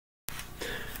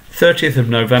30th of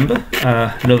November,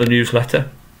 another newsletter.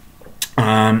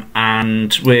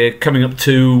 And we're coming up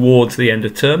towards the end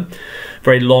of term.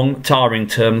 Very long, tiring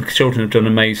term. The children have done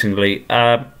amazingly.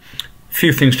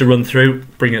 Few things to run through,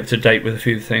 bring it up to date with a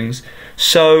few things.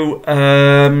 So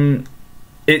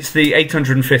it's the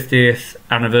 850th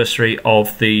anniversary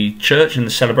of the church, and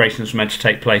the celebrations were meant to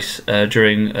take place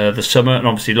during the summer, and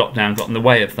obviously lockdown got in the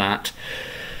way of that.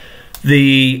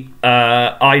 The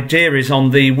idea is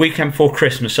on the weekend before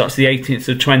Christmas, that's the 18th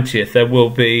to 20th, there will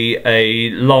be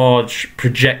a large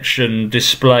projection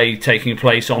display taking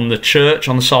place on the church,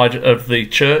 on the side of the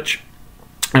church.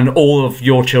 And all of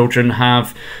your children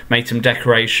have made some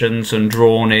decorations and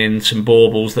drawn in some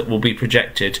baubles that will be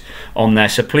projected on there.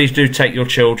 So please do take your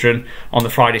children on the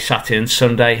Friday, Saturday and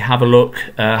Sunday. Have a look.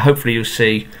 Hopefully you'll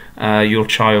see your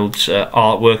child's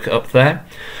artwork up there.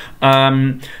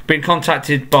 Been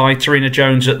contacted by Tarina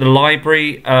Jones at the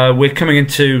library. We're coming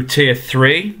into Tier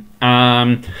 3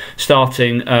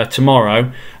 starting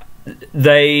tomorrow.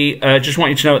 They just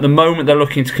want you to know at the moment they're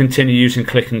looking to continue using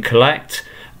Click and Collect.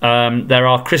 There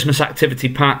are Christmas activity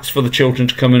packs for the children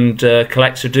to come and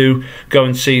collect, so do go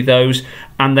and see those.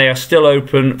 And they are still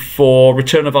open for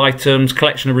return of items,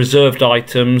 collection of reserved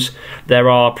items. There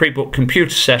are pre-booked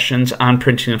computer sessions and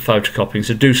printing and photocopying.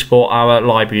 So do support our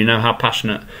library. You know how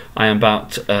passionate I am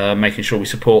about making sure we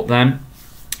support them.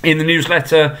 In the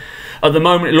newsletter, at the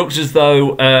moment, it looks as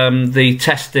though the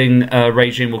testing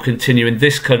regime will continue in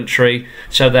this country.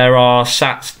 So there are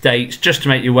SATS dates, just to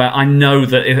make you aware. I know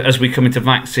that as we come into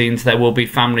vaccines, there will be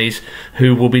families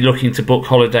who will be looking to book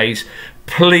holidays.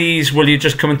 Please, will you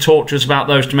just come and talk to us about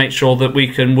those to make sure that we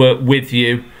can work with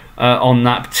you on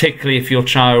that, particularly if your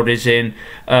child is in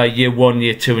Year 1,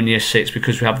 Year 2 and Year 6,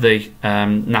 because we have the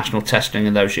national testing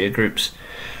in those year groups.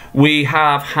 We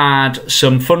have had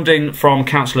some funding from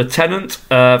Councillor Tennant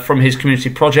from his community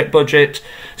project budget,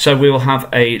 so we will have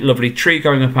a lovely tree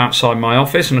going up outside my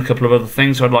office and a couple of other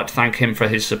things. So I'd like to thank him for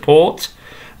his support.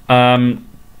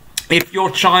 If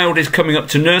your child is coming up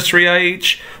to nursery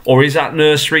age or is at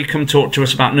nursery, come talk to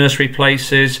us about nursery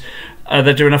places.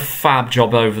 They're doing a fab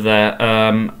job over there.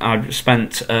 I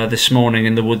spent this morning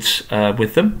in the woods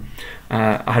with them.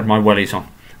 I had my wellies on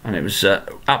and it was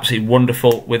absolutely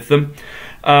wonderful with them.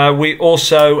 We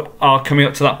also are coming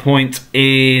up to that point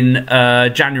in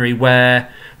January where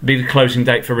be the closing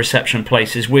date for reception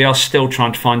places. We are still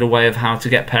trying to find a way of how to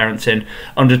get parents in.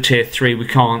 Under Tier 3 we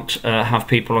can't have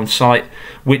people on site,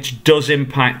 which does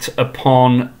impact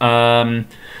upon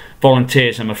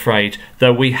volunteers, I'm afraid,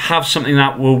 though we have something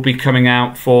that will be coming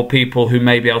out for people who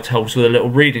may be able to help us with a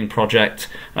little reading project,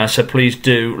 so please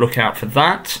do look out for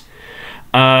that.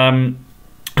 I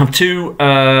have two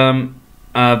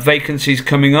vacancies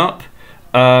coming up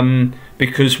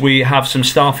because we have some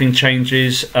staffing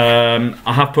changes.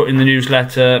 I have put in the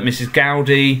newsletter Mrs.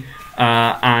 Gowdy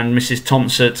and Mrs.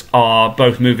 Thompson are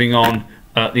both moving on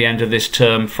at the end of this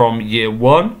term from Year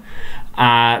 1.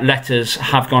 Letters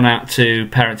have gone out to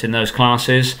parents in those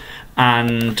classes,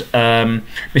 and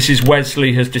Mrs.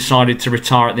 Wesley has decided to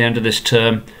retire at the end of this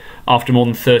term after more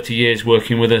than 30 years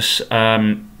working with us,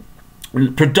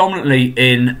 predominantly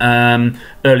in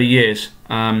early years.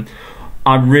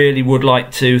 I really would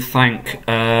like to thank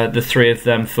the three of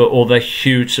them for all their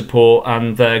huge support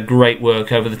and their great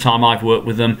work over the time I've worked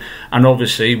with them, and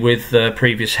obviously with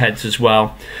previous heads as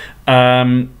well.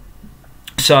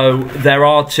 So there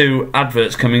are two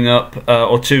adverts coming up,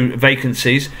 or two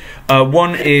vacancies.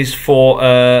 One is for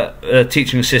a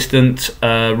teaching assistant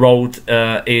role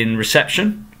in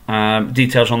reception.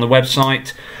 Details on the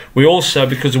website. We also,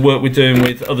 because of work we're doing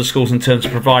with other schools in terms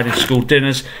of providing school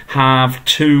dinners, have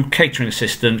two catering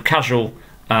assistant casual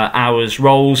hours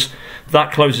roles.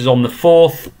 That closes on the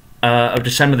 4th of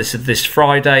December, this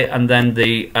Friday, and then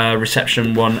the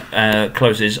reception one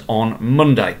closes on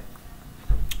Monday.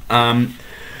 And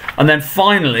then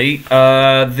finally,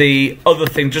 the other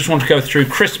thing, just want to go through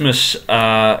Christmas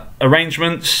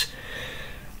arrangements.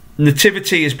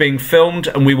 Nativity is being filmed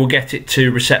and we will get it to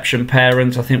reception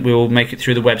parents. I think we will make it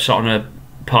through the website on a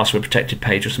password protected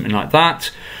page or something like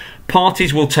that.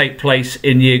 Parties will take place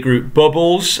in year group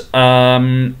bubbles,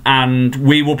 and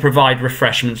we will provide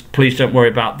refreshments. Please don't worry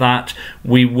about that.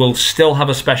 We will still have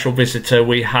a special visitor.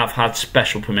 We have had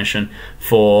special permission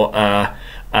for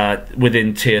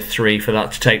within Tier 3 for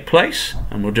that to take place,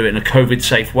 and we'll do it in a COVID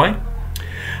safe way.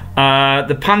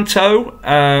 The Panto,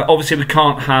 obviously we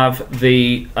can't have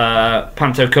the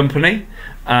Panto company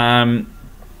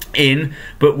in,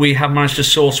 but we have managed to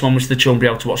source one which the children will be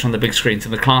able to watch on the big screens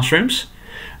in the classrooms.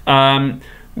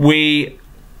 We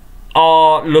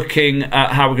are looking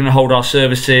at how we're going to hold our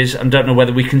services and don't know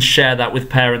whether we can share that with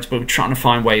parents, but we're trying to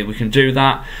find a way we can do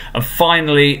that. And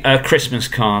finally, Christmas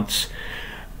cards.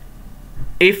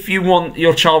 If you want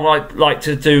your child like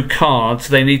to do cards,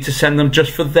 they need to send them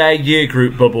just for their year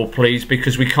group bubble, please,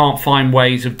 because we can't find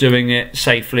ways of doing it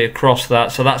safely across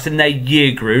that. So that's in their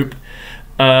year group,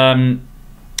 and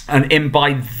in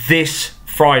by this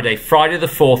Friday the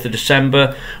 4th of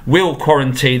December, we'll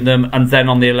quarantine them, and then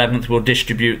on the 11th we'll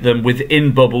distribute them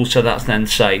within bubbles, so that's then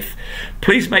safe.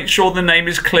 Please make sure the name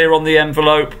is clear on the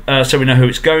envelope, so we know who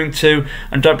it's going to,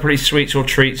 and don't put any sweets or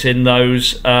treats in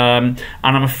those. And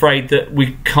I'm afraid that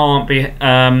we can't be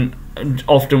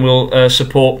often we'll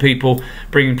support people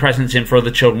bringing presents in for other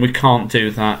children. We can't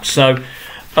do that. So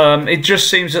it just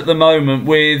seems at the moment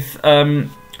with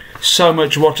so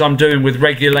much what I'm doing with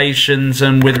regulations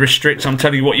and with restricts, I'm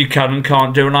telling you what you can and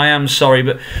can't do, and I am sorry,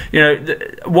 but you know,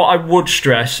 what I would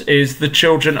stress is the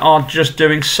children are just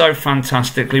doing so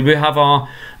fantastically. We have our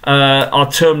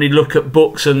termly look at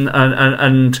books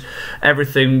and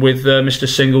everything with Mr.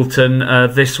 Singleton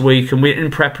this week, and we're in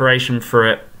preparation for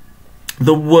it.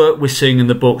 The work we're seeing in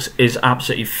the books is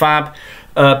absolutely fab.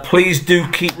 Please do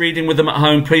keep reading with them at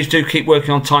home. Please do keep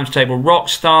working on Times Table Rock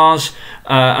Stars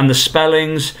and the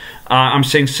spellings. I'm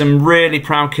seeing some really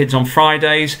proud kids on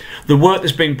Fridays. The work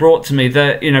that's being brought to me,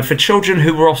 that, you know, for children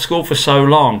who were off school for so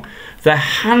long, their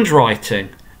handwriting,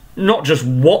 not just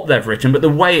what they've written, but the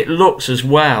way it looks as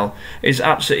well, is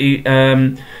absolutely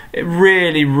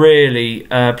really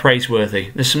praiseworthy.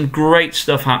 There's some great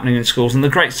stuff happening in schools, and the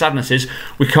great sadness is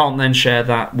we can't then share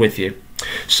that with you.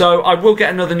 So I will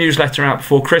get another newsletter out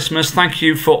before Christmas. Thank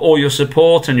you for all your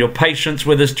support and your patience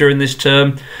with us during this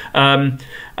term. And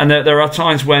there are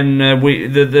times when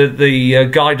the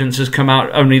guidance has come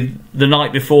out only the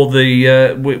night before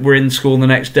we're in school the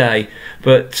next day.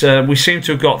 But we seem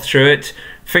to have got through it.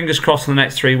 Fingers crossed for the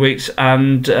next 3 weeks,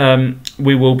 and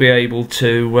we will be able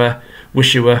to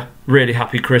wish you a really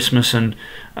happy Christmas and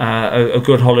a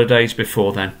good holidays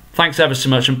before then. Thanks ever so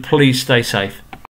much, and please stay safe.